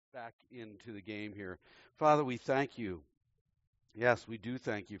back into the game here. Father, we thank you. Yes, we do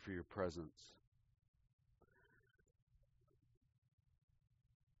thank you for your presence.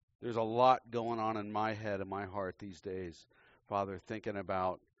 There's a lot going on in my head and my heart these days, Father, thinking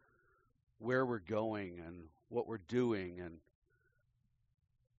about where we're going and what we're doing and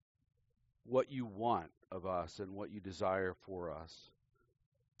what you want of us and what you desire for us.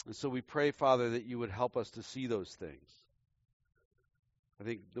 And so we pray, Father, that you would help us to see those things. I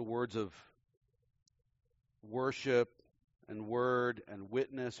think the words of worship and word and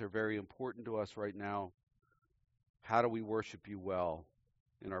witness are very important to us right now. How do we worship you well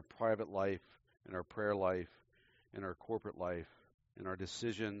in our private life, in our prayer life, in our corporate life, in our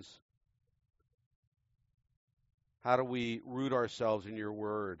decisions? How do we root ourselves in your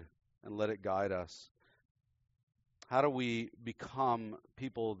word and let it guide us? How do we become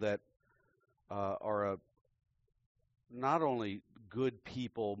people that are not only good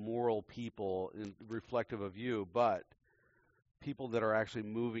people, moral people, reflective of you, but people that are actually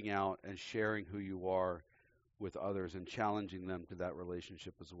moving out and sharing who you are with others and challenging them to that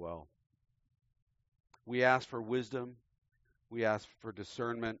relationship as well? We ask for wisdom, we ask for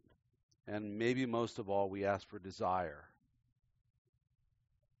discernment, and maybe most of all, we ask for desire.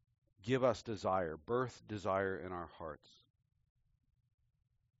 Give us desire, birth desire in our hearts.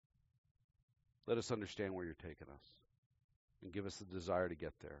 Let us understand where you're taking us and give us the desire to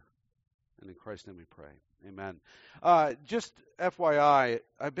get there. And in Christ's name we pray. Amen. Just FYI,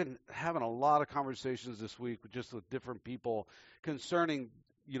 I've been having a lot of conversations this week with different people concerning,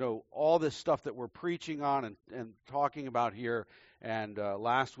 all this stuff that we're preaching on and talking about here. And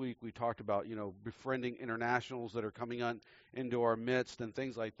last week we talked about, befriending internationals that are coming on into our midst and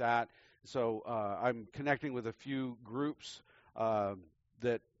things like that. So I'm connecting with a few groups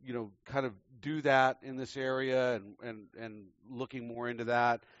that, kind of do that in this area and looking more into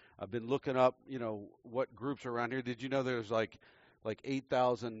that. I've been looking up, what groups are around here. Did you know there's like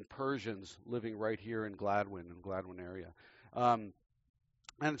 8,000 Persians living right here in Gladwin area?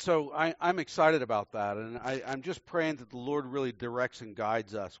 And so I'm excited about that, and I'm just praying that the Lord really directs and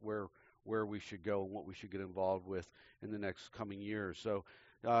guides us where we should go and what we should get involved with in the next coming years. So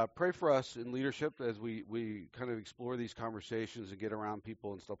pray for us in leadership as we kind of explore these conversations and get around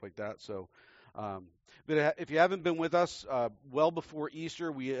people and stuff like that. So, but if you haven't been with us, well before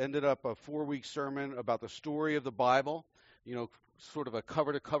Easter, we ended up a 4-week sermon about the story of the Bible, sort of a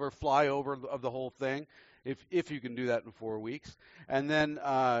cover-to-cover flyover of the whole thing. If you can do that in 4 weeks. And then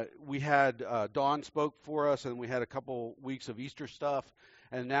we had Dawn spoke for us, and we had a couple weeks of Easter stuff.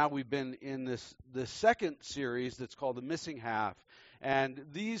 And now we've been in this second series that's called The Missing Half. And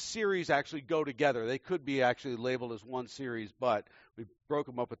these series actually go together. They could be actually labeled as one series, but we broke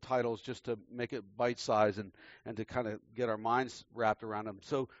them up with titles just to make it bite-sized and to kind of get our minds wrapped around them.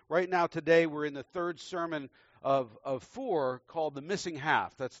 So right now, today, we're in the third sermon of 4 called The Missing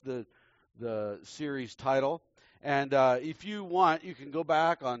Half. That's the series title. And if you want, you can go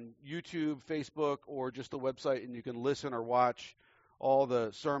back on YouTube, Facebook, or just the website, and you can listen or watch all the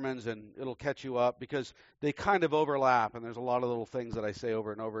sermons, and it'll catch you up because they kind of overlap, and there's a lot of little things that I say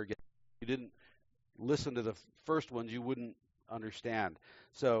over and over again. If you didn't listen to the first ones, you wouldn't understand.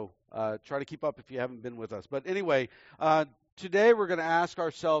 So try to keep up if you haven't been with us. But anyway, today we're going to ask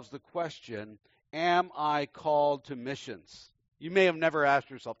ourselves the question, am I called to missions? You may have never asked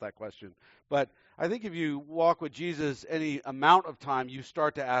yourself that question, but I think if you walk with Jesus any amount of time, you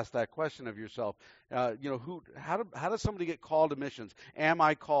start to ask that question of yourself. How does somebody get called to missions? Am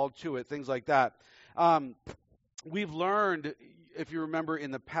I called to it? Things like that. We've learned, if you remember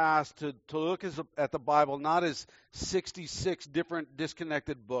in the past, to look at the Bible not as 66 different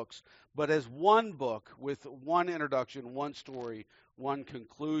disconnected books, but as one book with one introduction, one story, one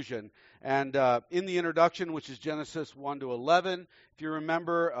conclusion. And in the introduction, which is Genesis 1 to 11, if you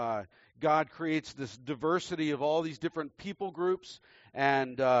remember, God creates this diversity of all these different people groups,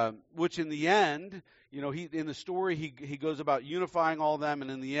 and which in the end, in the story, he goes about unifying all of them,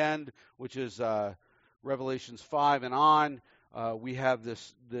 and in the end, which is Revelations 5 and on, we have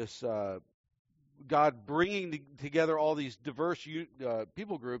this God bringing together all these diverse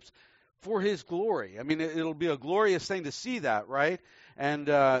people groups for His glory. I mean, it'll be a glorious thing to see that, right? And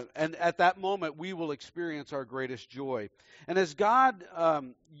at that moment, we will experience our greatest joy. And as God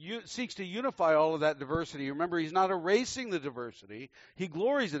seeks to unify all of that diversity, remember, He's not erasing the diversity. He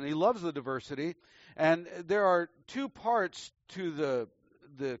glories in it. He loves the diversity. And there are 2 parts to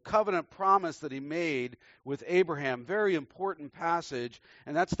the covenant promise that He made with Abraham. Very important passage.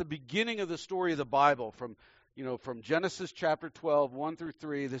 And that's the beginning of the story of the Bible from from Genesis chapter 12, 1 through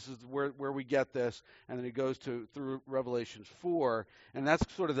 3, this is where we get this, and then it goes through Revelation 4, and that's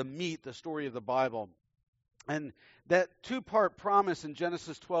sort of the meat, the story of the Bible. And that two-part promise in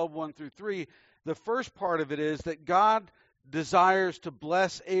Genesis 12, 1 through 3, the first part of it is that God desires to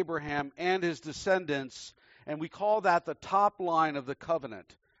bless Abraham and his descendants, and we call that the top line of the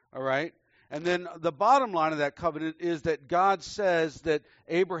covenant, all right? And then the bottom line of that covenant is that God says that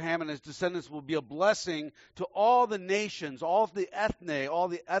Abraham and his descendants will be a blessing to all the nations, all the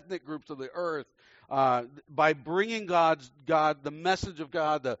ethnic groups of the earth, by bringing the message of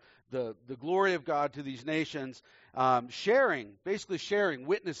God, the glory of God to these nations, basically sharing,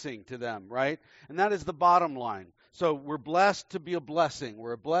 witnessing to them, right? And that is the bottom line. So we're blessed to be a blessing.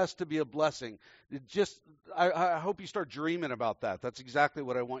 We're blessed to be a blessing. I hope you start dreaming about that. That's exactly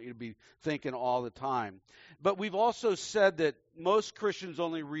what I want you to be thinking all the time. But we've also said that most Christians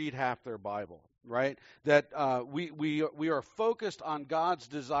only read half their Bible, right? That we are focused on God's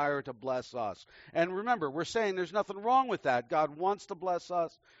desire to bless us. And remember, we're saying there's nothing wrong with that. God wants to bless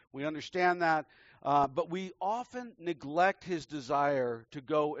us. We understand that. But we often neglect his desire to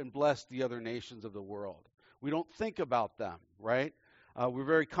go and bless the other nations of the world. We don't think about them, right? We're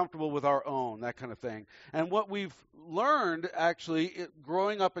very comfortable with our own, that kind of thing. And what we've learned, actually,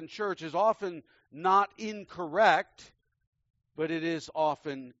 growing up in church is often not incorrect, but it is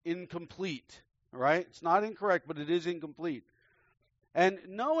often incomplete, right? It's not incorrect, but it is incomplete. And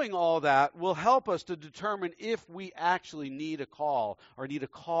knowing all that will help us to determine if we actually need a call or need a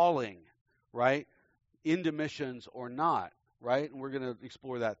calling, right, into missions or not, right? And we're going to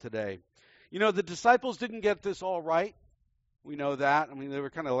explore that today. The disciples didn't get this all right. We know that. I mean, they were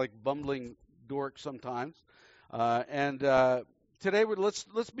kind of like bumbling dorks sometimes. Today,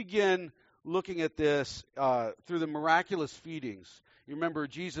 let's begin looking at this through the miraculous feedings. You remember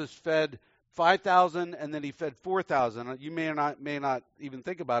Jesus fed 5,000 and then he fed 4,000. You may not even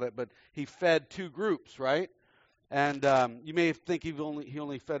think about it, but he fed two groups, right? And you may think he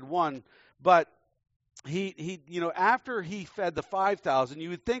only fed one, but he after he fed the 5,000, you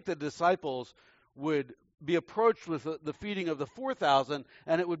would think the disciples would be approached with the feeding of the 4,000,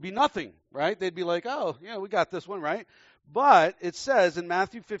 and it would be nothing, right? They'd be like, oh, yeah, we got this one, right? But it says in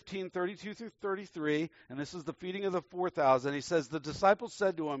Matthew 15, 32 through 33, and this is the feeding of the 4,000, he says, the disciples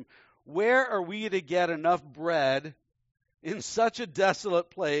said to him, where are we to get enough bread in such a desolate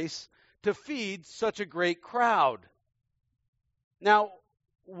place to feed such a great crowd? Now,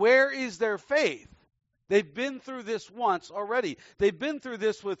 where is their faith? They've been through this once already. They've been through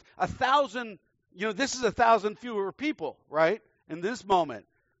this with 1,000, this is 1,000 fewer people, right, in this moment.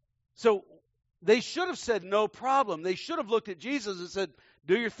 So they should have said, no problem. They should have looked at Jesus and said,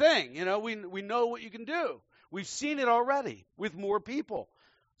 do your thing. We know what you can do. We've seen it already with more people.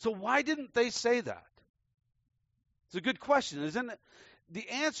 So why didn't they say that? It's a good question, isn't it? The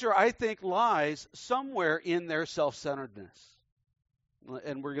answer, I think, lies somewhere in their self-centeredness.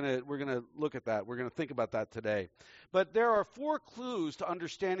 And we're gonna look at that. We're gonna think about that today. But there are 4 clues to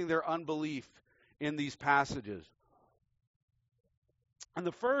understanding their unbelief in these passages. And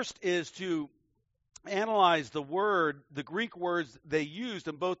the first is to analyze the Greek words they used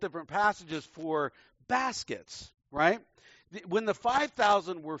in both different passages for baskets, right? When the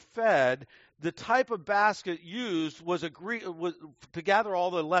 5,000 were fed, the type of basket used was to gather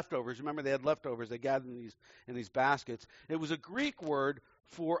all the leftovers. Remember, they had leftovers. They gathered in these baskets. It was a Greek word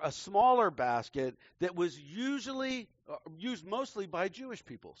for a smaller basket that was usually used mostly by Jewish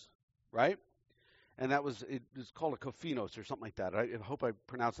peoples, right? And it was called a kophinos or something like that. I hope I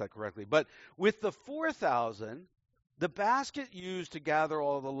pronounced that correctly. But with the 4,000, the basket used to gather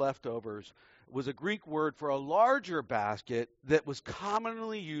all the leftovers was a Greek word for a larger basket that was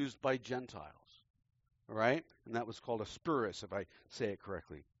commonly used by Gentiles, all right? And that was called a spurus, if I say it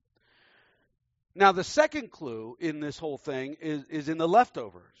correctly. Now, the second clue in this whole thing is in the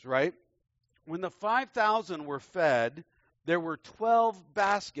leftovers, right? When the 5,000 were fed, there were 12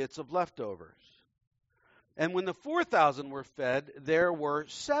 baskets of leftovers. And when the 4,000 were fed, there were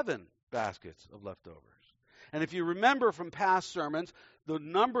 7 baskets of leftovers. And if you remember from past sermons, the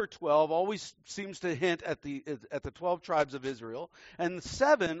number 12 always seems to hint at the 12 tribes of Israel, and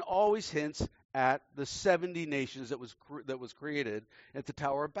 7 always hints at the 70 nations that was created at the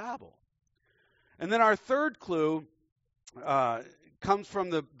Tower of Babel. And then our third clue comes from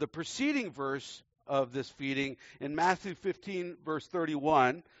the preceding verse of this feeding in Matthew 15, verse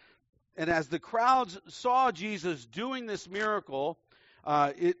 31. And as the crowds saw Jesus doing this miracle,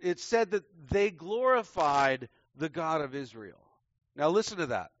 it said that they glorified the God of Israel. Now listen to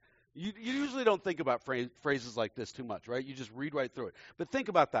that. You usually don't think about phrases like this too much, right? You just read right through it. But think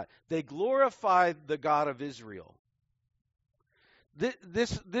about that. They glorified the God of Israel.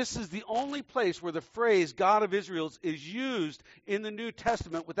 This is the only place where the phrase God of Israel is used in the New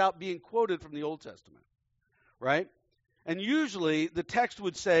Testament without being quoted from the Old Testament, right? And usually the text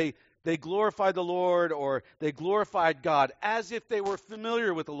would say they glorified the Lord or they glorified God as if they were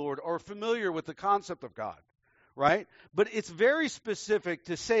familiar with the Lord or familiar with the concept of God, right? But it's very specific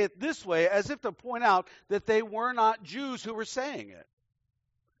to say it this way as if to point out that they were not Jews who were saying it.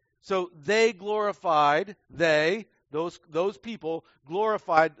 So they glorified, those people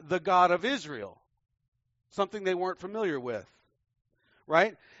glorified the God of Israel, something they weren't familiar with,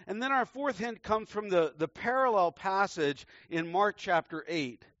 right? And then our fourth hint comes from the parallel passage in Mark chapter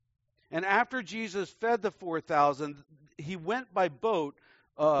 8. And after Jesus fed the 4,000, he went by boat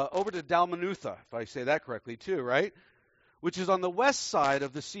over to Dalmanutha, if I say that correctly too, right? Which is on the west side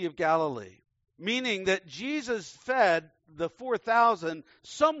of the Sea of Galilee, meaning that Jesus fed the 4,000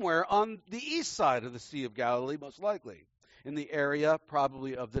 somewhere on the east side of the Sea of Galilee, most likely, in the area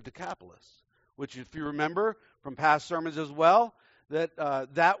probably of the Decapolis, which, if you remember from past sermons as well,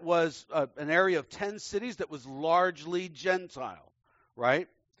 that was an area of 10 cities that was largely Gentile, right?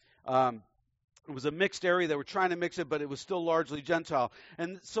 It was a mixed area. They were trying to mix it, but it was still largely Gentile.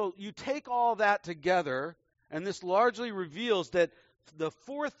 And so you take all that together, and this largely reveals that the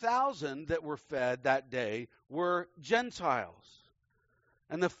 4,000 that were fed that day were Gentiles.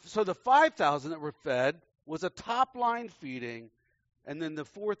 And so the 5,000 that were fed was a top-line feeding, and then the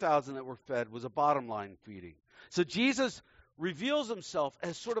 4,000 that were fed was a bottom-line feeding. So Jesus reveals himself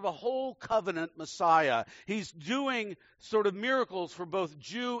as sort of a whole covenant Messiah. He's doing sort of miracles for both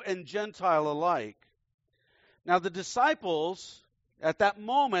Jew and Gentile alike. Now, the disciples at that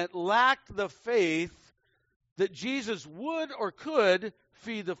moment lacked the faith that Jesus would or could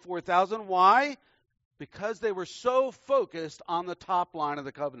feed the 4,000. Why? Because they were so focused on the top line of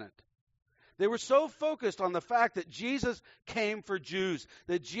the covenant. They were so focused on the fact that Jesus came for Jews,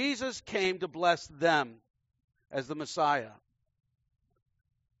 that Jesus came to bless them as the Messiah.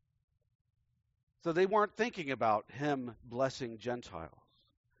 So they weren't thinking about him blessing Gentiles.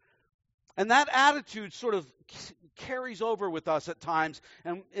 And that attitude sort of carries over with us at times,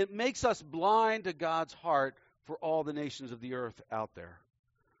 and it makes us blind to God's heart for all the nations of the earth out there.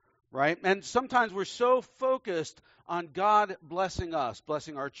 Right? And sometimes we're so focused on God blessing us,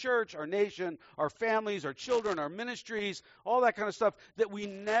 blessing our church, our nation, our families, our children, our ministries, all that kind of stuff, that we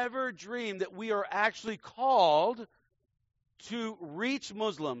never dream that we are actually called to reach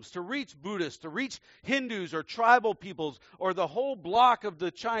Muslims, to reach Buddhists, to reach Hindus or tribal peoples, or the whole block of the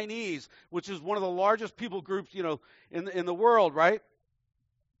Chinese, which is one of the largest people groups, in the world, right?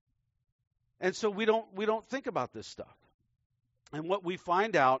 And so we don't think about this stuff. And what we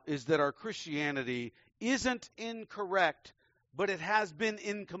find out is that our Christianity isn't incorrect, but it has been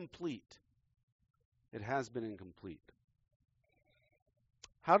incomplete. It has been incomplete.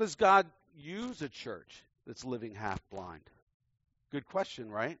 How does God use a church that's living half blind? Good question,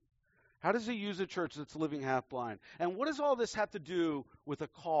 right? How does he use a church that's living half blind? And what does all this have to do with a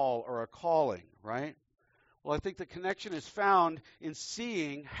call or a calling, right? Well, I think the connection is found in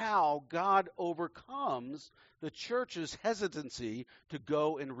seeing how God overcomes the church's hesitancy to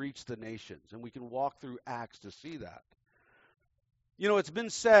go and reach the nations. And we can walk through Acts to see that. It's been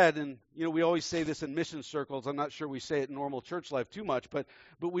said, and we always say this in mission circles. I'm not sure we say it in normal church life too much, but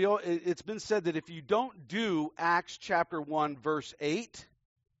it's been said that if you don't do Acts chapter 1, verse 8,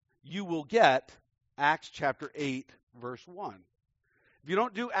 you will get Acts chapter 8, verse 1. If you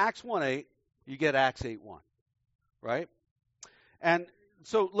don't do Acts 1:8, you get Acts 8:1, right? And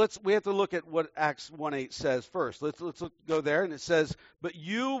so we have to look at what Acts 1:8 says first. Let's go there, and it says, "But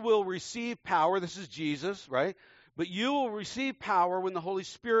you will receive power." This is Jesus, right? "But you will receive power when the Holy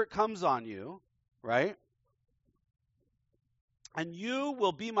Spirit comes on you," right? "And you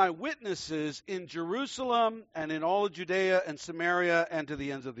will be my witnesses in Jerusalem and in all of Judea and Samaria and to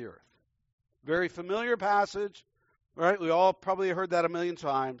the ends of the earth." Very familiar passage, right? We all probably heard that a million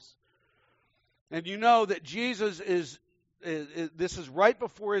times. And you know that Jesus this is right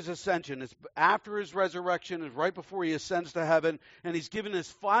before his ascension. It's after his resurrection. It's right before he ascends to heaven. And he's given his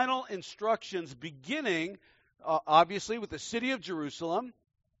final instructions beginning obviously with the city of Jerusalem,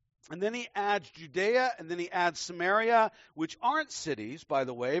 and then he adds Judea, and then he adds Samaria, which aren't cities, by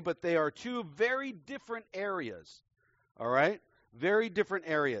the way, but they are two very different areas, all right? Very different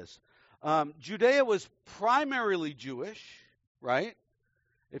areas. Judea was primarily Jewish, right?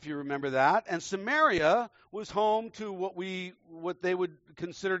 if you remember that. And Samaria was home to what they would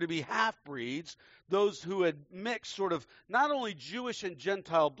consider to be half-breeds, those who had mixed sort of not only Jewish and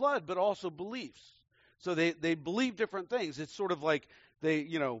Gentile blood, but also beliefs. So they believed different things. It's sort of like they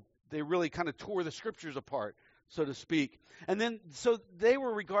really kind of tore the scriptures apart, so to speak. And then, so they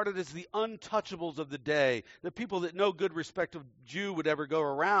were regarded as the untouchables of the day, the people that no good respective Jew would ever go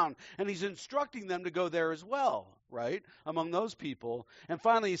around. And he's instructing them to go there as well, right, among those people. And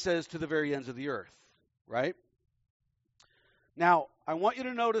finally, he says, to the very ends of the earth, right? Now, I want you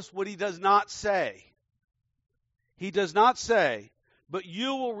to notice what he does not say. He does not say, but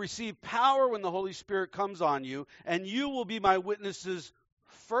you will receive power when the Holy Spirit comes on you, and you will be my witnesses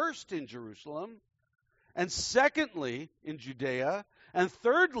first in Jerusalem, and secondly in Judea, and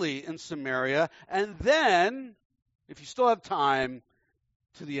thirdly in Samaria, and then, if you still have time,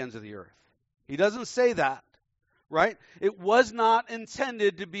 to the ends of the earth. He doesn't say that, right? It was not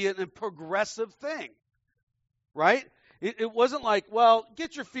intended to be a progressive thing, right? It wasn't like, well,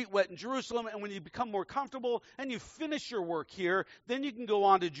 get your feet wet in Jerusalem, and when you become more comfortable and you finish your work here, then you can go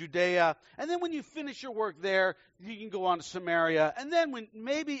on to Judea. And then when you finish your work there, you can go on to Samaria. And then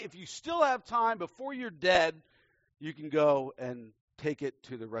maybe if you still have time before you're dead, you can go and take it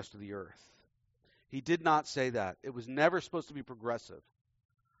to the rest of the earth. He did not say that. It was never supposed to be progressive,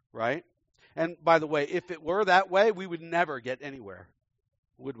 right? And by the way, if it were that way, we would never get anywhere,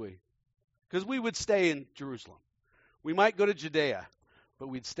 would we? Because we would stay in Jerusalem. We might go to Judea, but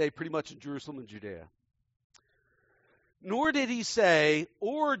we'd stay pretty much in Jerusalem and Judea. Nor did he say,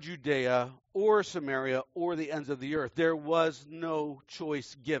 or Judea, or Samaria, or the ends of the earth. There was no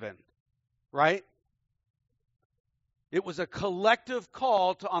choice given, right? It was a collective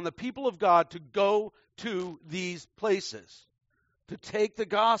call on the people of God to go to these places, to take the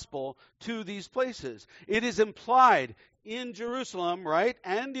gospel to these places. It is implied in Jerusalem, right,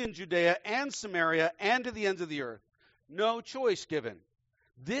 and in Judea and Samaria and to the ends of the earth. No choice given.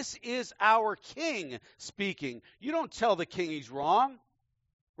 This is our king speaking. You don't tell the king he's wrong,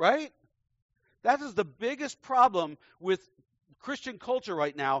 right? That is the biggest problem with Christian culture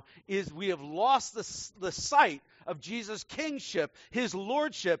right now, is we have lost the sight of Jesus' kingship, his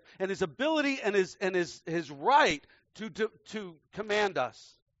lordship, and his ability and his right to command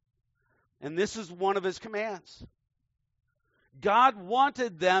us. And this is one of his commands. God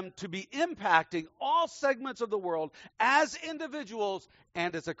wanted them to be impacting all segments of the world as individuals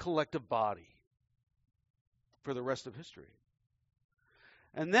and as a collective body for the rest of history.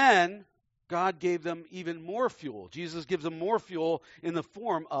 And then God gave them even more fuel. Jesus gives them more fuel in the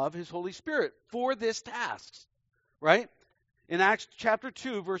form of his Holy Spirit for this task, right? In Acts chapter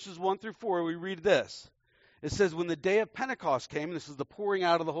 2, verses 1 through 4, we read this. It says, when the day of Pentecost came, this is the pouring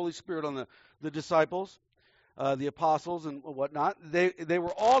out of the Holy Spirit on the disciples, the apostles and whatnot, they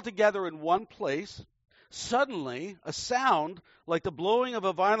were all together in one place. Suddenly, a sound like the blowing of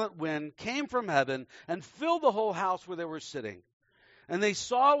a violent wind came from heaven and filled the whole house where they were sitting. And they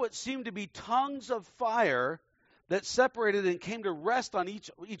saw what seemed to be tongues of fire that separated and came to rest on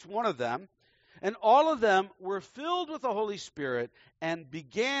each one of them. And all of them were filled with the Holy Spirit and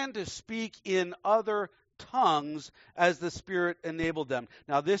began to speak in other tongues as the Spirit enabled them.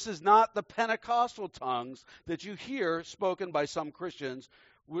 Now, this is not the Pentecostal tongues that you hear spoken by some Christians,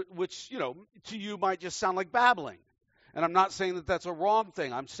 which, to you might just sound like babbling. And I'm not saying that that's a wrong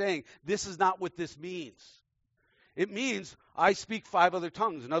thing. I'm saying this is not what this means. It means I speak 5 other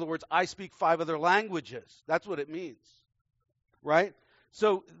tongues. In other words, I speak 5 other languages. That's what it means, right?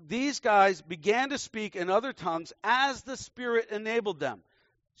 So these guys began to speak in other tongues as the Spirit enabled them.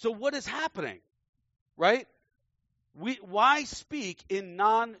 So what is happening? Right? Why speak in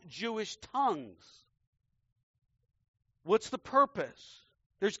non-Jewish tongues? What's the purpose?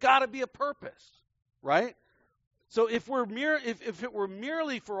 There's got to be a purpose, right? So if it were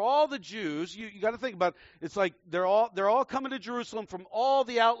merely for all the Jews, you got to think about it. It's like they're all coming to Jerusalem from all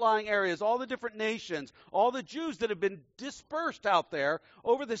the outlying areas, all the different nations, all the Jews that have been dispersed out there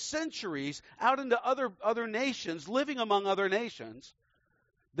over the centuries, out into other nations, living among other nations.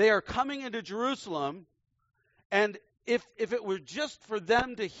 They are coming into Jerusalem, and if it were just for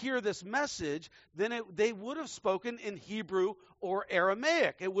them to hear this message, then they would have spoken in Hebrew or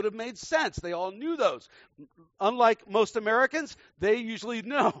Aramaic. It would have made sense. They all knew those. Unlike most Americans, they usually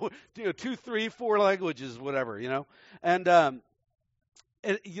know 2, 3, 4 languages, whatever, And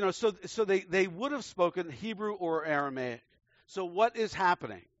so they would have spoken Hebrew or Aramaic. So what is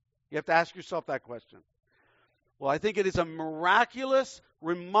happening? You have to ask yourself that question. Well, I think it is a miraculous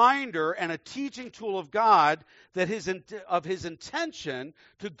reminder and a teaching tool of God of his intention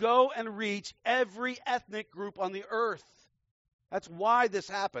to go and reach every ethnic group on the earth. That's why this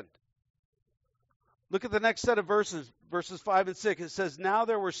happened. Look at the next set of verses, verses 5 and 6. It says, now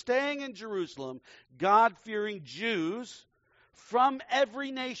there were staying in Jerusalem God-fearing Jews from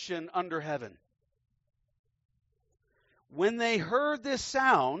every nation under heaven. When they heard this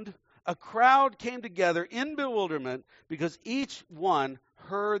sound, a crowd came together in bewilderment because each one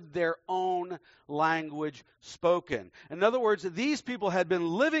heard their own language spoken. In other words, these people had been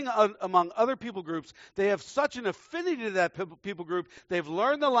living among other people groups. They have such an affinity to that people group. They've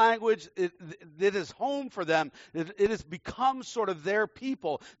learned the language. It is home for them. It has become sort of their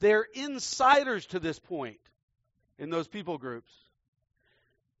people. They're insiders to this point in those people groups.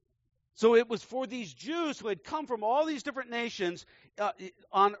 So it was for these Jews who had come from all these different nations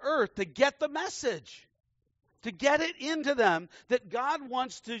on earth to get the message, to get it into them that God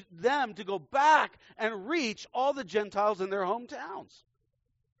wants them to go back and reach all the Gentiles in their hometowns.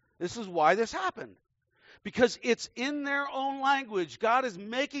 This is why this happened. Because it's in their own language. God is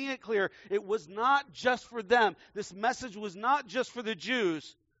making it clear it was not just for them. This message was not just for the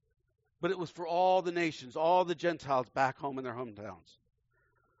Jews, but it was for all the nations, all the Gentiles back home in their hometowns.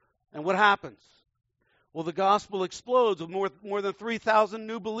 And what happens? Well, the gospel explodes with more than 3,000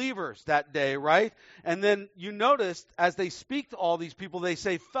 new believers that day, right? And then you notice as they speak to all these people, they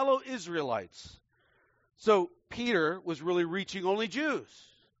say, fellow Israelites. So Peter was really reaching only Jews.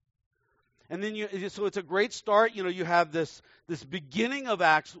 And then so it's a great start. You know, you have this beginning of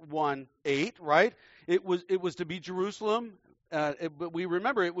Acts 1:8, right? It was to be Jerusalem, but we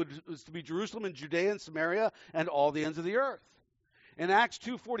remember it was to be Jerusalem and Judea and Samaria and all the ends of the earth. In Acts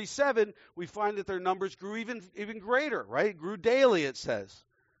 2:47, we find that their numbers grew even greater, right? It grew daily, it says.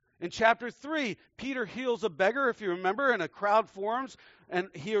 In chapter 3, Peter heals a beggar, if you remember, and a crowd forms, and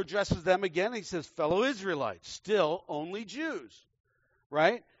he addresses them again. He says, fellow Israelites, still only Jews,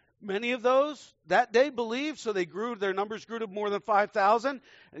 right? Many of those that day believed, so their numbers grew to more than 5,000.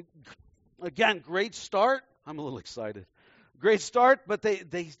 Again, great start. I'm a little excited. Great start, but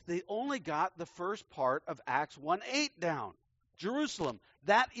they only got the first part of Acts 1:8 down. Jerusalem.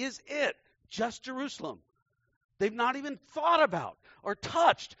 That is it. Just Jerusalem. They've not even thought about or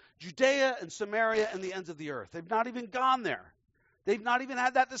touched Judea and Samaria and the ends of the earth. They've not even gone there. They've not even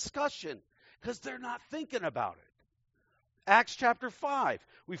had that discussion because they're not thinking about it. Acts chapter 5.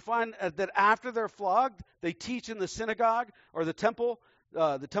 We find that after they're flogged, they teach in the synagogue or the temple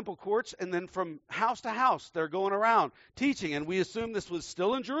courts, and then from house to house, they're going around teaching. And we assume this was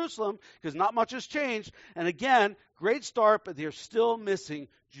still in Jerusalem because not much has changed. And again, great start, but they're still missing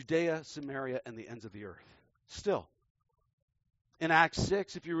Judea, Samaria, and the ends of the earth. Still. In Acts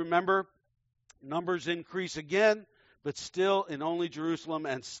 6, if you remember, numbers increase again, but still in only Jerusalem.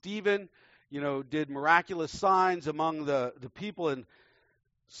 And Stephen, did miraculous signs among the people, and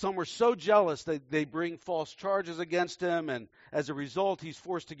some were so jealous that they bring false charges against him, and as a result, he's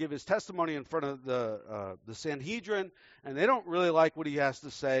forced to give his testimony in front of the Sanhedrin, and they don't really like what he has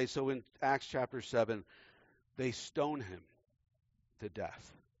to say. So in Acts chapter 7, they stone him to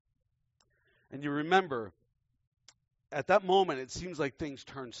death. And you remember, at that moment, it seems like things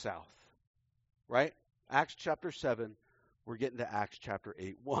turn south, right? Acts chapter 7, we're getting to Acts chapter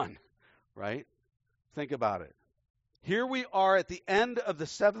 8:1, right? Think about it. Here we are at the end of the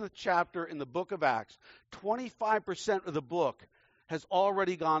 7th chapter in the book of Acts. 25% of the book has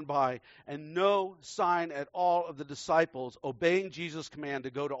already gone by, and no sign at all of the disciples obeying Jesus' command to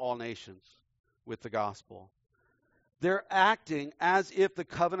go to all nations with the gospel. They're acting as if the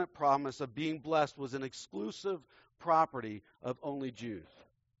covenant promise of being blessed was an exclusive property of only Jews.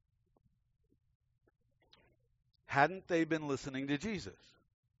 Hadn't they been listening to Jesus?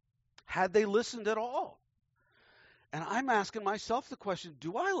 Had they listened at all? And I'm asking myself the question,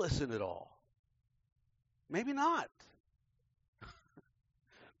 do I listen at all? Maybe not.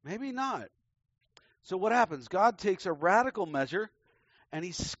 Maybe not. So what happens? God takes a radical measure and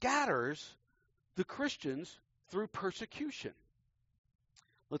he scatters the Christians through persecution.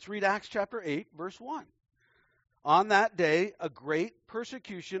 Let's read Acts chapter 8, verse 1. On that day, a great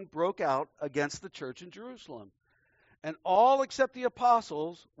persecution broke out against the church in Jerusalem, and all except the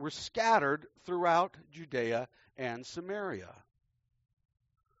apostles were scattered throughout Judea and Samaria.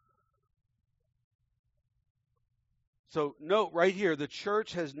 So note right here, the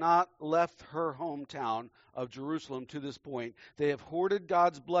church has not left her hometown of Jerusalem to this point. They have hoarded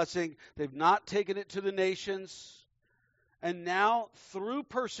God's blessing. They've not taken it to the nations. And now, through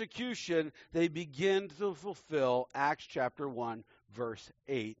persecution, they begin to fulfill Acts chapter 1, verse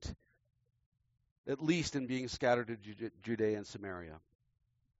 8. At least in being scattered to Judea and Samaria.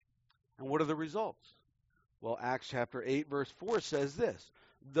 And what are the results? Well, Acts chapter 8, verse 4 says this.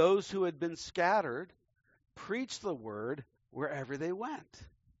 Those who had been scattered preached the word wherever they went.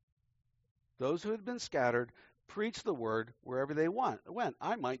 Those who had been scattered preached the word wherever they went.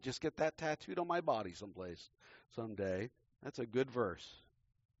 I might just get that tattooed on my body someplace someday. That's a good verse.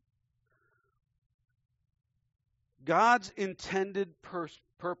 God's intended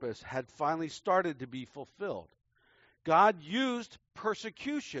purpose had finally started to be fulfilled. God used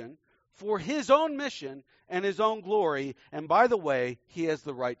persecution for his own mission and his own glory, and by the way, he has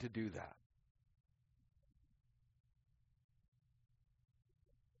the right to do that.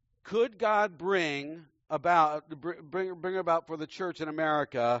 Could God bring about for the church in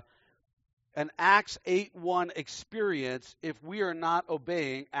America an Acts 8:1 experience if we are not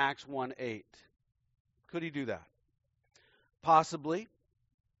obeying Acts 1:8? Could he do that? Possibly.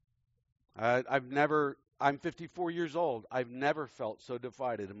 I'm 54 years old. I've never felt so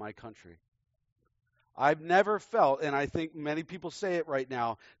divided in my country. I've never felt, and I think many people say it right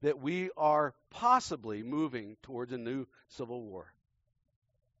now, that we are possibly moving towards a new civil war.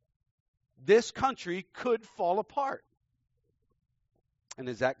 This country could fall apart. And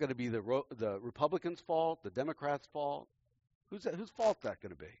is that going to be the Republicans' fault, the Democrats' fault? Whose fault is that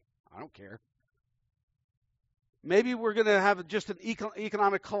going to be? I don't care. Maybe we're going to have just an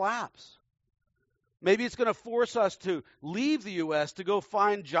economic collapse. Maybe it's going to force us to leave the U.S. to go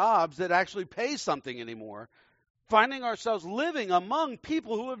find jobs that actually pay something anymore, finding ourselves living among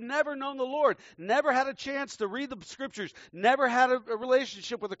people who have never known the Lord, never had a chance to read the Scriptures, never had a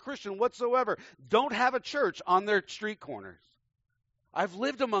relationship with a Christian whatsoever, don't have a church on their street corners. I've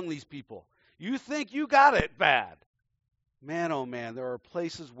lived among these people. You think you got it bad. Man, oh man, there are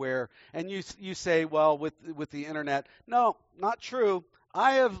places where, and you say, well, with the internet. No, not true.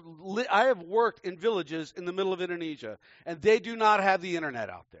 I have worked in villages in the middle of Indonesia, and they do not have the internet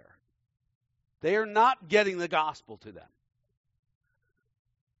out there. They are not getting the gospel to them.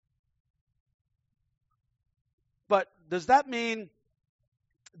 But does that mean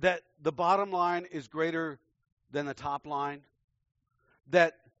that the bottom line is greater than the top line?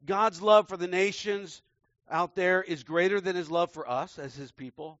 That God's love for the nations out there is greater than his love for us as his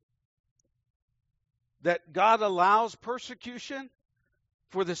people? That God allows persecution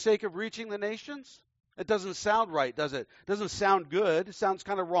for the sake of reaching the nations? It doesn't sound right, does it? It doesn't sound good. It sounds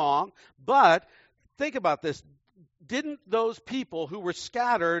kind of wrong. But think about this. Didn't those people who were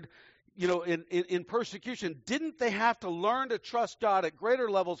scattered, in persecution, didn't they have to learn to trust God at greater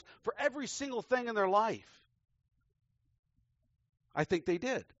levels for every single thing in their life? I think they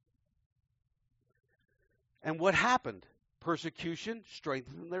did. And what happened? Persecution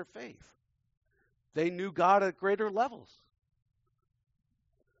strengthened their faith. They knew God at greater levels.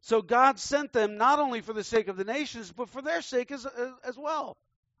 So God sent them not only for the sake of the nations, but for their sake as well.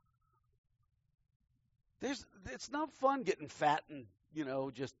 It's no fun getting fat and,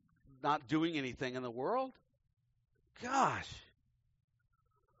 just not doing anything in the world. Gosh.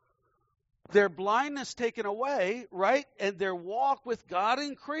 Their blindness taken away, right? And their walk with God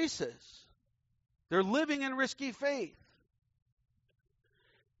increases. They're living in risky faith.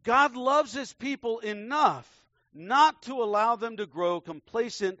 God loves his people enough not to allow them to grow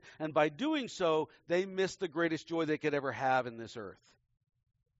complacent, and by doing so, they miss the greatest joy they could ever have in this earth.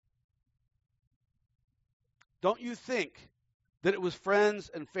 Don't you think that it was friends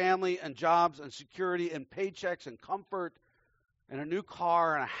and family and jobs and security and paychecks and comfort and a new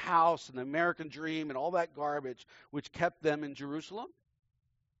car and a house and the American dream and all that garbage which kept them in Jerusalem?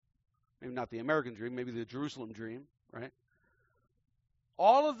 Maybe not the American dream, maybe the Jerusalem dream, right?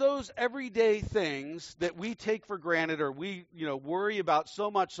 All of those everyday things that we take for granted or we, worry about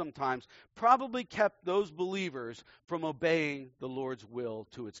so much sometimes probably kept those believers from obeying the Lord's will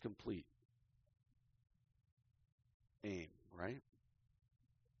to its complete aim, right?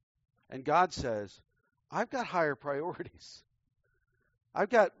 And God says, I've got higher priorities. I've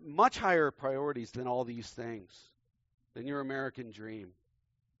got much higher priorities than all these things, than your American dream.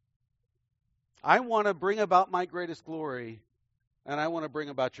 I want to bring about my greatest glory, and I want to bring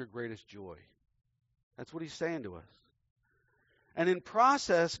about your greatest joy. That's what he's saying to us. And in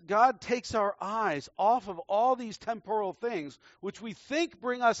process, God takes our eyes off of all these temporal things, which we think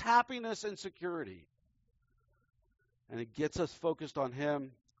bring us happiness and security. And it gets us focused on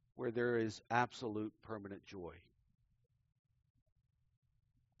him where there is absolute permanent joy.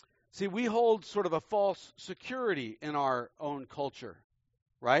 See, we hold sort of a false security in our own culture,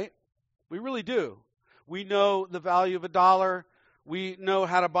 right? We really do. We know the value of $1. We know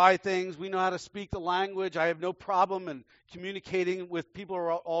how to buy things. We know how to speak the language. I have no problem in communicating with people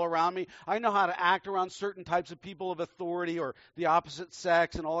all around me. I know how to act around certain types of people of authority or the opposite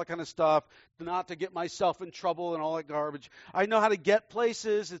sex and all that kind of stuff, not to get myself in trouble and all that garbage. I know how to get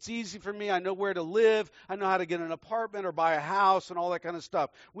places. It's easy for me. I know where to live. I know how to get an apartment or buy a house and all that kind of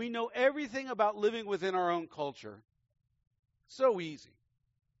stuff. We know everything about living within our own culture. So easy.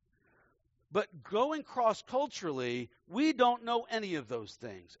 But going cross-culturally, we don't know any of those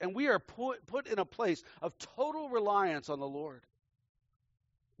things. And we are put in a place of total reliance on the Lord.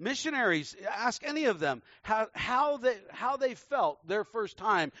 Missionaries, ask any of them how they felt their first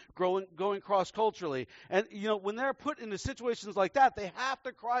time going cross-culturally. And, when they're put into situations like that, they have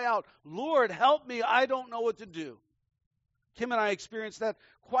to cry out, Lord, help me, I don't know what to do. Kim and I experience that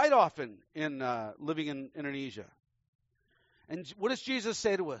quite often in living in Indonesia. And what does Jesus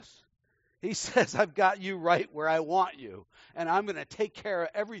say to us? He says, I've got you right where I want you, and I'm going to take care of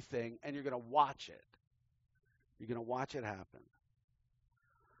everything, and you're going to watch it. You're going to watch it happen.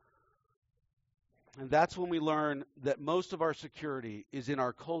 And that's when we learn that most of our security is in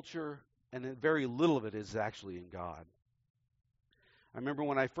our culture, and very little of it is actually in God. I remember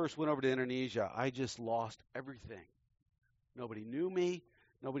when I first went over to Indonesia, I just lost everything. Nobody knew me.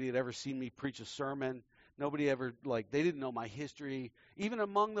 Nobody had ever seen me preach a sermon. Nobody ever, they didn't know my history. Even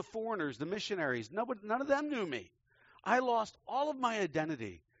among the foreigners, the missionaries, none of them knew me. I lost all of my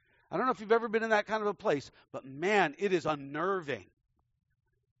identity. I don't know if you've ever been in that kind of a place, but man, it is unnerving.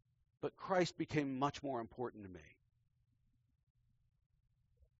 But Christ became much more important to me.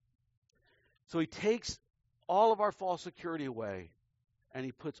 So he takes all of our false security away, and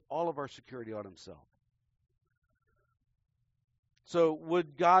he puts all of our security on himself. So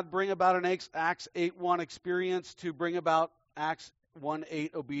would God bring about an Acts 8:1 experience to bring about Acts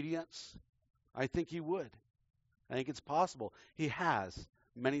 1:8 obedience? I think he would. I think it's possible. He has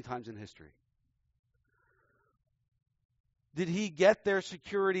many times in history. Did he get their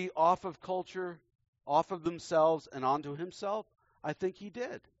security off of culture, off of themselves, and onto himself? I think he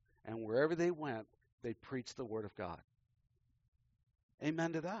did. And wherever they went, they preached the word of God.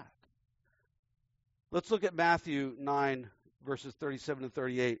 Amen to that. Let's look at Matthew 9, verses 37 and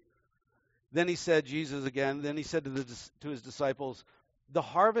 38. Then he said, Jesus again, then he said to his disciples, the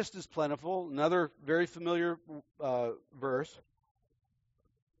harvest is plentiful. Another very familiar verse.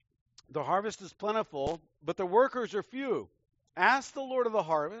 The harvest is plentiful, but the workers are few. Ask the Lord of the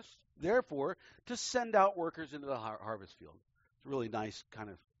harvest, therefore, to send out workers into the harvest field. It's a really nice kind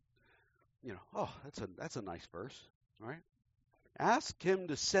of, that's a nice verse, right? Ask him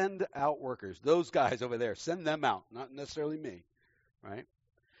to send out workers. Those guys over there, send them out, not necessarily me, right?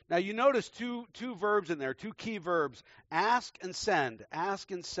 Now you notice two verbs in there, two key verbs, ask and send,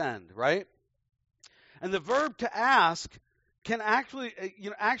 right? And the verb to ask can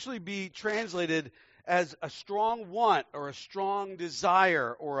actually be translated as a strong want or a strong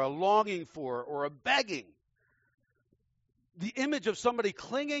desire or a longing for or a begging. The image of somebody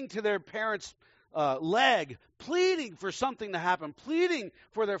clinging to their parents' leg, pleading for something to happen, pleading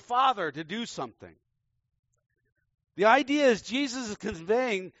for their father to do something. The idea is Jesus is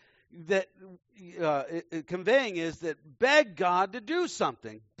conveying that beg God to do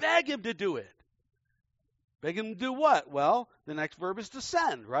something. Beg him to do it. Beg him to do what? Well, the next verb is to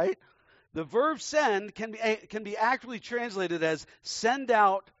send, right? The verb send can be actually translated as send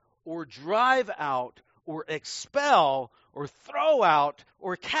out or drive out or expel or throw out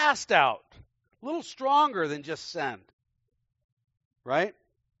or cast out. A little stronger than just send, right?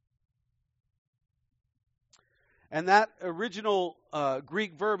 And that original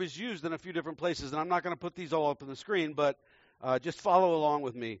Greek verb is used in a few different places, and I'm not going to put these all up on the screen, but just follow along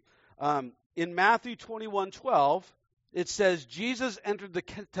with me. In Matthew 21:12, it says, Jesus entered the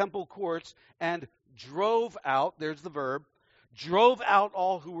temple courts and drove out, there's the verb, drove out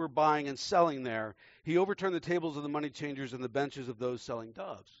all who were buying and selling there. He overturned the tables of the money changers and the benches of those selling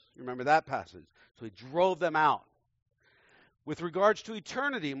doves. You remember that passage? So he drove them out. With regards to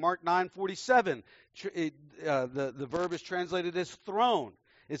eternity, Mark 9:47, the verb is translated as thrown.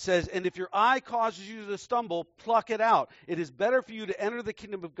 It says, and if your eye causes you to stumble, pluck it out. It is better for you to enter the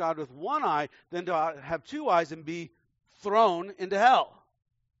kingdom of God with one eye than to have two eyes and be thrown into hell.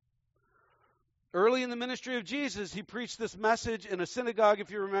 Early in the ministry of Jesus, he preached this message in a synagogue, if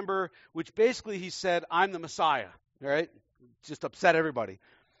you remember, which basically he said, I'm the Messiah, right? Just upset everybody.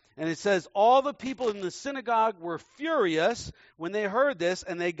 And it says, all the people in the synagogue were furious when they heard this,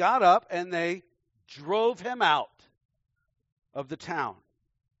 and they got up and they drove him out of the town.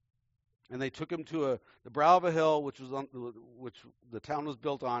 And they took him to the brow of a hill, which the town was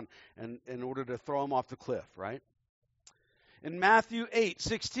built on, and in order to throw him off the cliff, right? In Matthew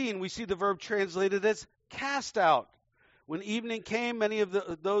 8:16, we see the verb translated as cast out. When evening came, many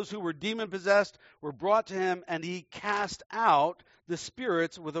of those who were demon-possessed were brought to him, and he cast out the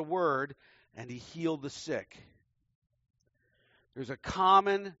spirits with a word, and he healed the sick. There's a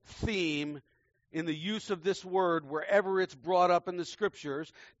common theme in the use of this word wherever it's brought up in the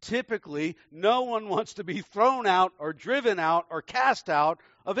Scriptures. Typically, no one wants to be thrown out or driven out or cast out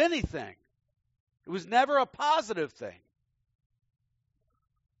of anything. It was never a positive thing.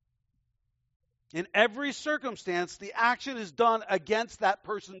 In every circumstance, the action is done against that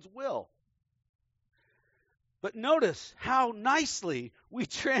person's will. But notice how nicely we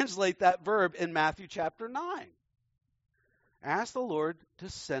translate that verb in Matthew chapter 9. Ask the Lord to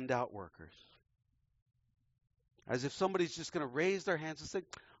send out workers. As if somebody's just going to raise their hands and say,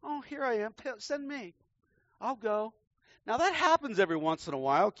 oh, here I am, send me. I'll go. Now that happens every once in a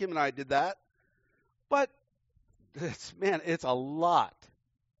while. Kim and I did that. But, it's a lot.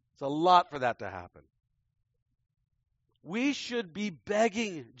 It's a lot for that to happen. We should be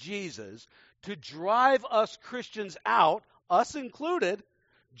begging Jesus to drive us Christians out, us included,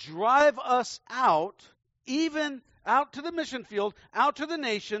 drive us out, even out to the mission field, out to the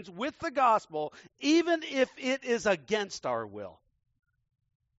nations with the gospel, even if it is against our will.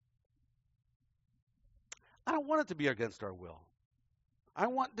 I don't want it to be against our will. I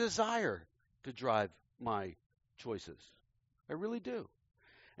want desire to drive my choices. I really do.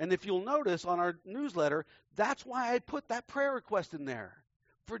 And if you'll notice on our newsletter, that's why I put that prayer request in there,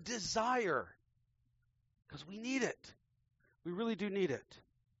 for desire. Because we need it. We really do need it.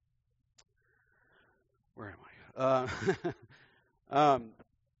 Where am I?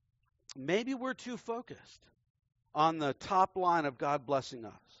 Maybe we're too focused on the top line of God blessing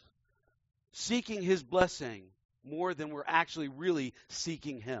us, seeking His blessing more than we're actually really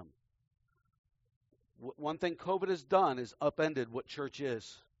seeking Him. One thing COVID has done is upended what church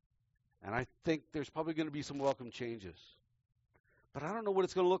is. And I think there's probably going to be some welcome changes. But I don't know what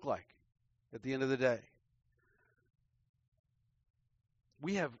it's going to look like at the end of the day.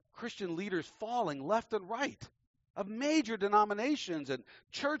 We have Christian leaders falling left and right of major denominations and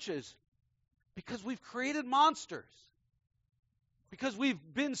churches because we've created monsters. Because we've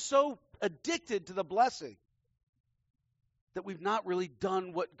been so addicted to the blessing that we've not really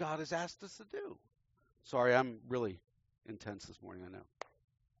done what God has asked us to do. Sorry, I'm really intense this morning, I know.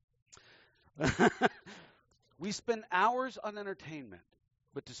 We spend hours on entertainment,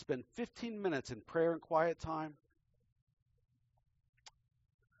 but to spend 15 minutes in prayer and quiet time,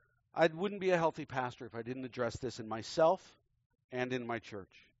 I wouldn't be a healthy pastor if I didn't address this in myself and in my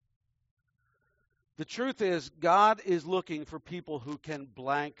church. The truth is, God is looking for people who can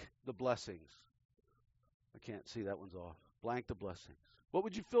blank the blessings. I can't see, that one's off. Blank the blessings. What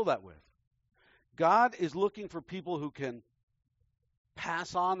would you fill that with? God is looking for people who can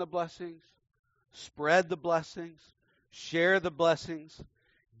pass on the blessings, spread the blessings, share the blessings,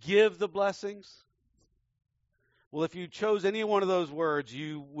 give the blessings. Well, if you chose any one of those words,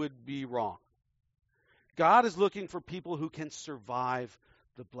 you would be wrong. God is looking for people who can survive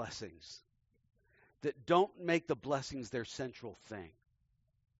the blessings, that don't make the blessings their central thing.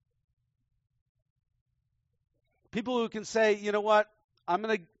 People who can say, you know what, I'm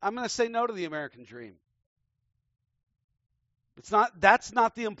gonna say no to the American dream. That's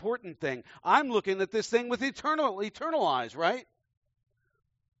not the important thing. I'm looking at this thing with eternal eyes, right?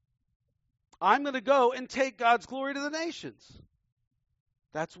 I'm going to go and take God's glory to the nations.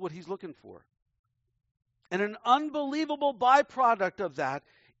 That's what He's looking for. And an unbelievable byproduct of that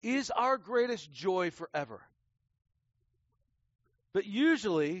is our greatest joy forever. But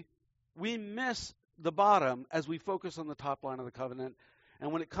usually we miss the bottom as we focus on the top line of the covenant.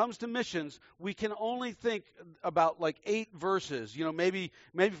 And when it comes to missions, we can only think about like 8 verses. You know, maybe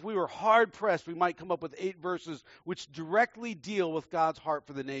if we were hard pressed, we might come up with 8 verses which directly deal with God's heart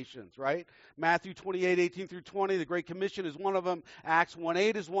for the nations, right? Matthew 28:18 through 20, the Great Commission is one of them. Acts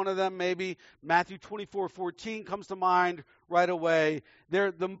 1:8 is one of them, maybe. Matthew 24:14 comes to mind right away.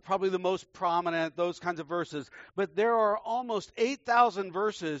 They're probably the most prominent, those kinds of verses. But there are almost 8,000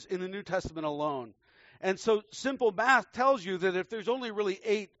 verses in the New Testament alone. And so simple math tells you that if there's only really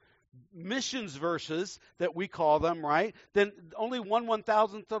 8 missions verses that we call them, right, then only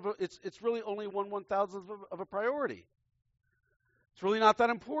 1/1000th of it's really only 1/1000th of a priority. It's really not that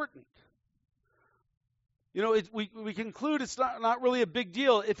important. You know, we conclude it's not really a big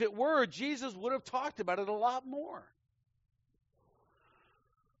deal. If it were, Jesus would have talked about it a lot more.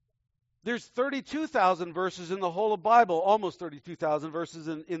 There's 32,000 verses in the whole of Bible, almost 32,000 verses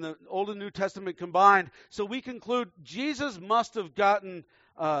in the Old and New Testament combined. So we conclude Jesus must have gotten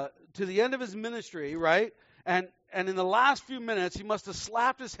to the end of his ministry, right? And in the last few minutes, he must have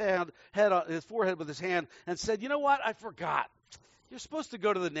slapped his his forehead with his hand and said, "You know what? I forgot. You're supposed to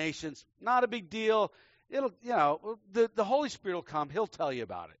go to the nations. Not a big deal. The Holy Spirit will come. He'll tell you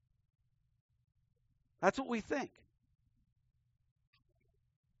about it." That's what we think.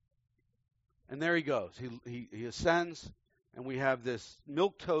 And there he goes. He ascends, and we have this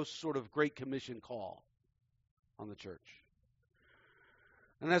milquetoast sort of Great Commission call on the church.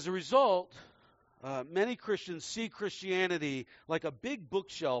 And as a result, many Christians see Christianity like a big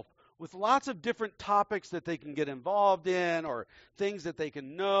bookshelf with lots of different topics that they can get involved in or things that they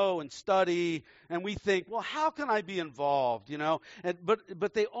can know and study. And we think, well, how can I be involved,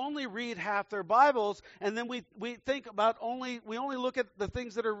 But they only read half their Bibles, and then we think about we only look at the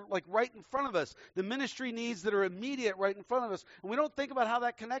things that are like right in front of us, the ministry needs that are immediate right in front of us, and we don't think about how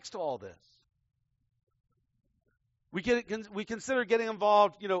that connects to all this. We consider getting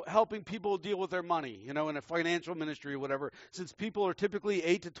involved, helping people deal with their money, in a financial ministry or whatever, since people are typically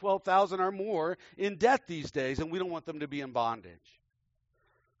 8,000 to 12,000 or more in debt these days, and we don't want them to be in bondage.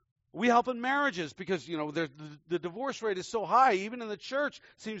 We help in marriages because, the divorce rate is so high, even in the church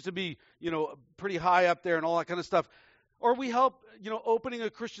seems to be, pretty high up there and all that kind of stuff. Or we help, opening a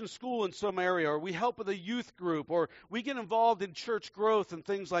Christian school in some area, or we help with a youth group, or we get involved in church growth and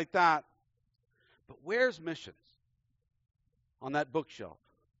things like that. But where's missions? On that bookshelf.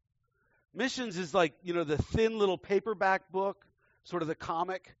 Missions is like, the thin little paperback book, sort of the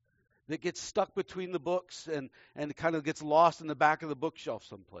comic that gets stuck between the books and kind of gets lost in the back of the bookshelf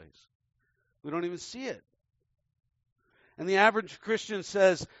someplace. We don't even see it. And the average Christian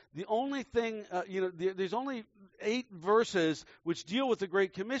says the only thing, there's only 8 verses which deal with the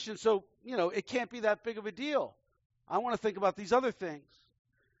Great Commission, so, it can't be that big of a deal. I want to think about these other things.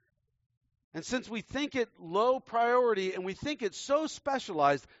 And since we think it low priority and we think it's so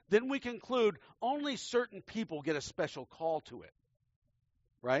specialized, then we conclude only certain people get a special call to it.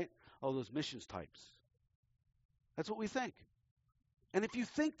 Right? Oh, those missions types. That's what we think. And if you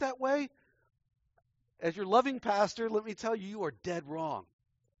think that way, as your loving pastor, let me tell you, you are dead wrong.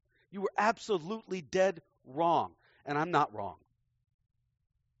 You are absolutely dead wrong. And I'm not wrong.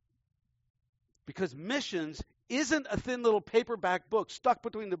 Because missions isn't a thin little paperback book stuck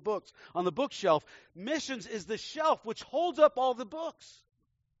between the books on the bookshelf. Missions is the shelf which holds up all the books.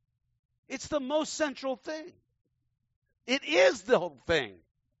 It's the most central thing. It is the whole thing.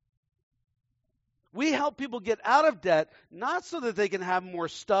 We help people get out of debt, not so that they can have more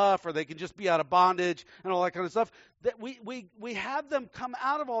stuff or they can just be out of bondage and all that kind of stuff. That we have them come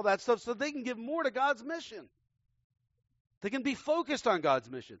out of all that stuff so they can give more to God's mission. They can be focused on God's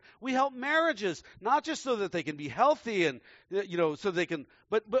mission. We help marriages, not just so that they can be healthy and, so they can,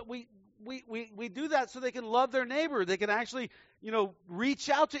 but we do that so they can love their neighbor. They can actually, reach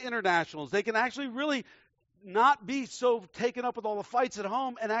out to internationals. They can actually really not be so taken up with all the fights at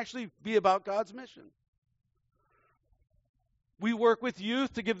home and actually be about God's mission. We work with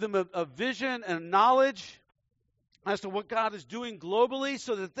youth to give them a vision and knowledge as to what God is doing globally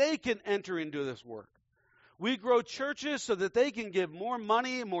so that they can enter into this work. We grow churches so that they can give more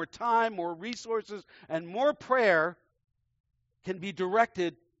money, more time, more resources, and more prayer can be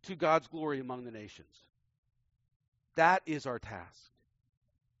directed to God's glory among the nations. That is our task.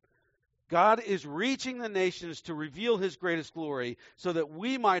 God is reaching the nations to reveal His greatest glory so that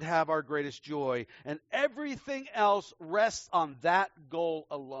we might have our greatest joy, and everything else rests on that goal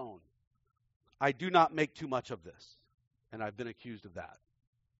alone. I do not make too much of this, and I've been accused of that.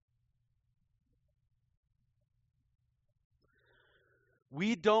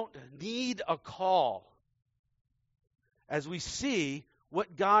 We don't need a call as we see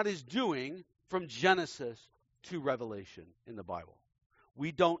what God is doing from Genesis to Revelation in the Bible.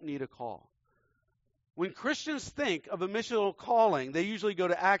 We don't need a call. When Christians think of a missional calling, they usually go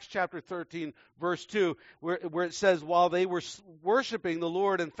to Acts chapter 13, verse 2, where it says, while they were worshiping the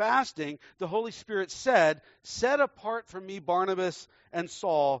Lord and fasting, the Holy Spirit said, "Set apart for me Barnabas and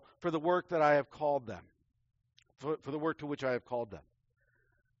Saul for the work that I have called them, for the work to which I have called them."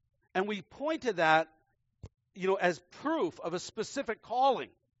 And we point to that, as proof of a specific calling,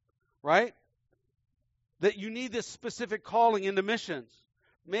 right? That you need this specific calling into missions.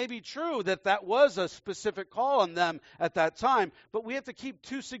 May be true that was a specific call on them at that time, but we have to keep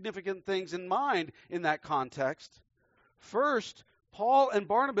 2 significant things in mind in that context. First, Paul and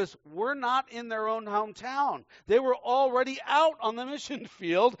Barnabas were not in their own hometown. They were already out on the mission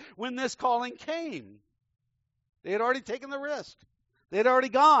field when this calling came. They had already taken the risk. They had already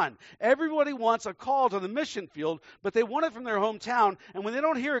gone. Everybody wants a call to the mission field, but they want it from their hometown. And when they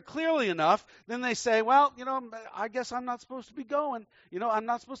don't hear it clearly enough, then they say, well, I guess I'm not supposed to be going. I'm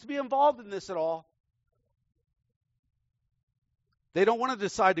not supposed to be involved in this at all. They don't want to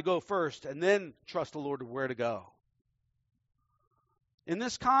decide to go first and then trust the Lord where to go. In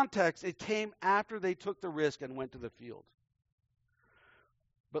this context, it came after they took the risk and went to the field.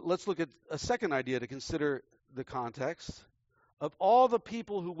 But let's look at a second idea to consider the context. Of all the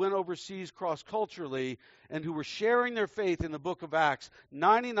people who went overseas cross-culturally and who were sharing their faith in the book of Acts,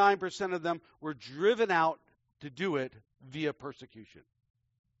 99% of them were driven out to do it via persecution.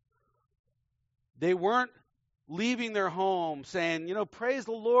 They weren't leaving their home saying, praise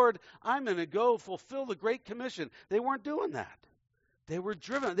the Lord, I'm going to go fulfill the Great Commission. They weren't doing that. They were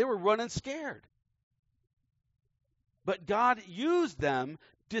driven. They were running scared. But God used them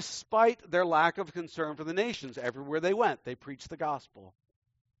despite their lack of concern for the nations. Everywhere they went, they preached the gospel.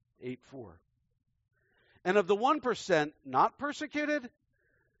 8:4. And of the 1% not persecuted,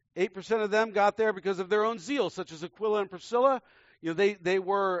 8% of them got there because of their own zeal, such as Aquila and Priscilla. They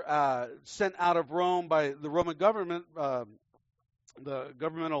were sent out of Rome by the Roman government, the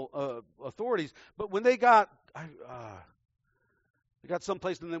governmental authorities. But when they got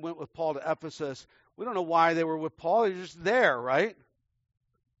someplace and they went with Paul to Ephesus. We don't know why they were with Paul. They're just there, right?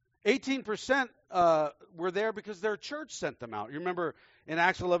 18% were there because their church sent them out. You remember in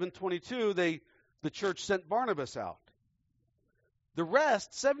Acts 11:22, the church sent Barnabas out. The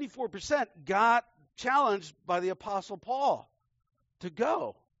rest, 74%, got challenged by the Apostle Paul to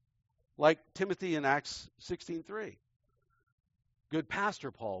go, like Timothy in Acts 16:3. Good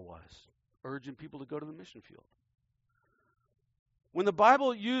pastor Paul was, urging people to go to the mission field. When the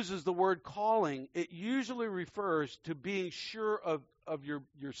Bible uses the word calling, it usually refers to being sure of your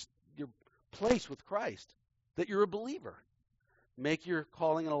place with Christ, that you're a believer. Make your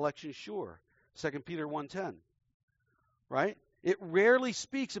calling and election sure. 2 Peter 1:10. Right? It rarely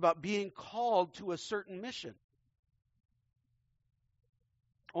speaks about being called to a certain mission.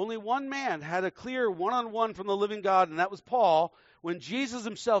 Only one man had a clear one-on-one from the living God, and that was Paul, when Jesus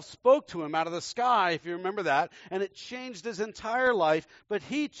himself spoke to him out of the sky, if you remember that, and it changed his entire life. But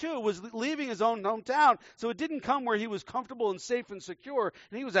he, too, was leaving his own hometown, so it didn't come where he was comfortable and safe and secure,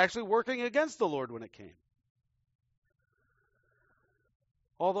 and he was actually working against the Lord when it came.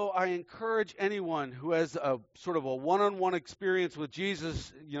 Although I encourage anyone who has a sort of a one-on-one experience with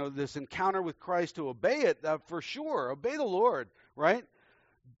Jesus, this encounter with Christ, to obey it, for sure. Obey the Lord, right?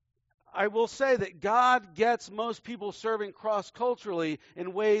 I will say that God gets most people serving cross-culturally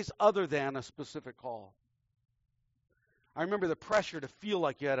in ways other than a specific call. I remember the pressure to feel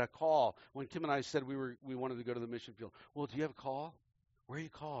like you had a call when Kim and I said we wanted to go to the mission field. Well, do you have a call? Where are you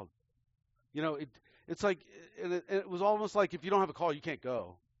called? It's like, it was almost like if you don't have a call, you can't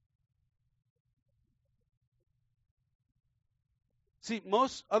go. See,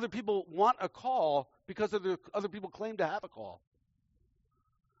 most other people want a call because other people claim to have a call.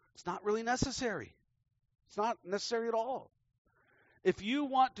 It's not really necessary. It's not necessary at all. If you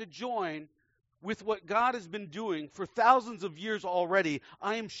want to join with what God has been doing for thousands of years already,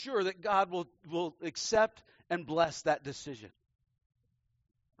 I am sure that God will accept and bless that decision.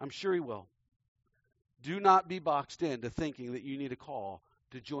 I'm sure he will. Do not be boxed into thinking that you need a call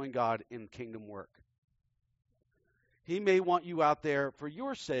to join God in kingdom work. He may want you out there for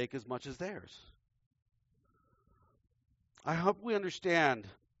your sake as much as theirs. I hope we understand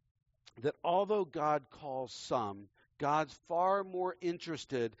that although God calls some, God's far more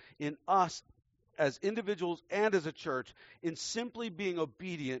interested in us as individuals and as a church in simply being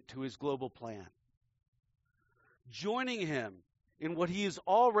obedient to his global plan. Joining him in what he has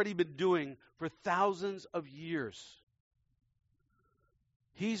already been doing for thousands of years.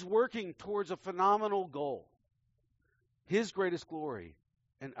 He's working towards a phenomenal goal. His greatest glory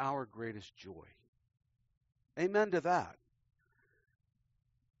and our greatest joy. Amen to that.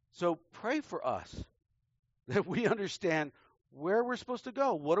 So pray for us that we understand where we're supposed to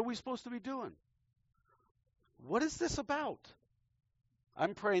go. What are we supposed to be doing? What is this about?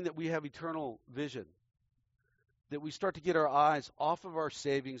 I'm praying that we have eternal vision, that we start to get our eyes off of our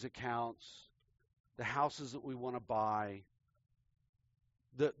savings accounts, the houses that we want to buy,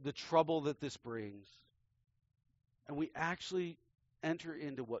 the trouble that this brings, and we actually enter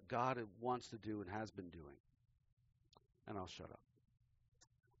into what God wants to do and has been doing. And I'll shut up.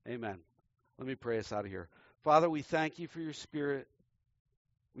 Amen. Let me pray us out of here. Father, we thank you for your Spirit.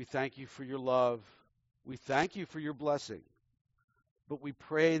 We thank you for your love. We thank you for your blessing. But we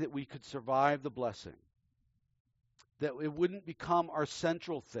pray that we could survive the blessing, that it wouldn't become our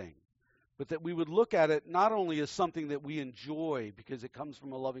central thing, but that we would look at it not only as something that we enjoy because it comes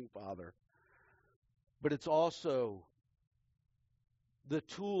from a loving Father, but it's also the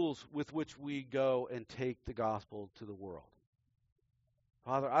tools with which we go and take the gospel to the world.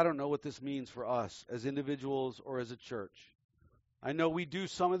 Father, I don't know what this means for us as individuals or as a church, I know we do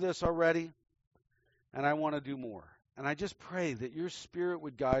some of this already, and I want to do more. And I just pray that your Spirit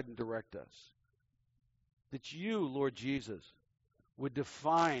would guide and direct us. That you, Lord Jesus, would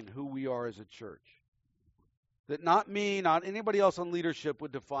define who we are as a church. That not me, not anybody else on leadership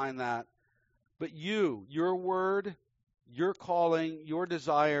would define that, but you, your word, your calling, your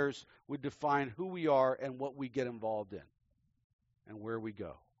desires would define who we are and what we get involved in and where we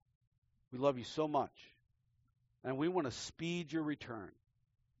go. We love you so much, and we want to speed your return.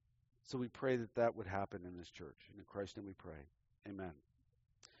 So we pray that that would happen in this church. And in Christ's name we pray. Amen.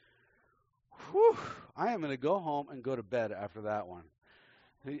 Whew. I am going to go home and go to bed after that one.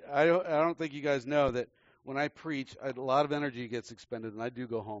 I don't think you guys know that when I preach, a lot of energy gets expended, and I do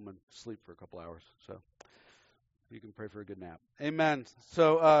go home and sleep for a couple hours. So you can pray for a good nap. Amen.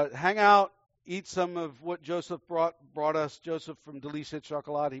 So hang out, eat some of what Joseph brought us. Joseph from Delicious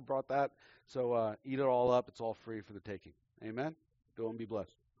Chocolat, he brought that. So eat it all up. It's all free for the taking. Amen. Go and be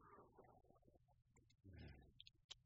blessed.